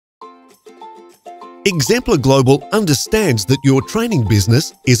Exemplar Global understands that your training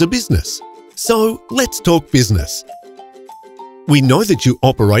business is a business. So let's talk business. We know that you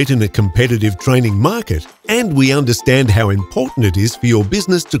operate in a competitive training market, and we understand how important it is for your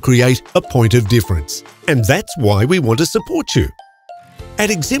business to create a point of difference. And that's why we want to support you. At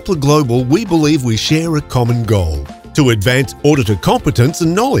Exemplar Global, we believe we share a common goal: to advance auditor competence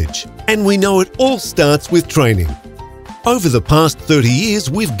and knowledge. And we know it all starts with training. Over the past 30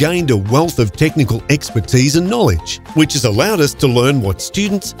 years, we've gained a wealth of technical expertise and knowledge, which has allowed us to learn what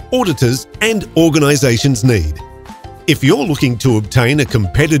students, auditors, and organizations need. If you're looking to obtain a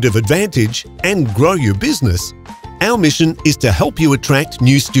competitive advantage and grow your business, our mission is to help you attract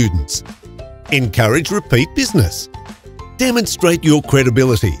new students, encourage repeat business, demonstrate your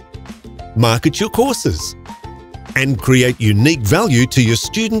credibility, market your courses, and create unique value to your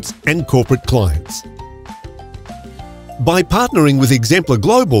students and corporate clients. By partnering with Exemplar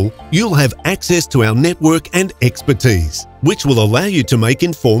Global, you'll have access to our network and expertise, which will allow you to make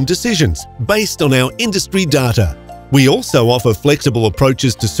informed decisions based on our industry data. We also offer flexible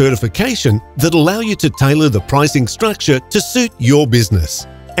approaches to certification that allow you to tailor the pricing structure to suit your business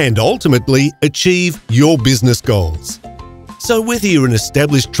and ultimately achieve your business goals. So whether you're an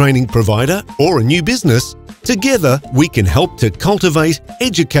established training provider or a new business, together we can help to cultivate,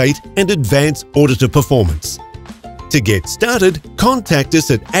 educate, and advance auditor performance. To get started, contact us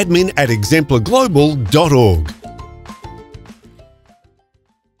at admin@exemplarglobal.org.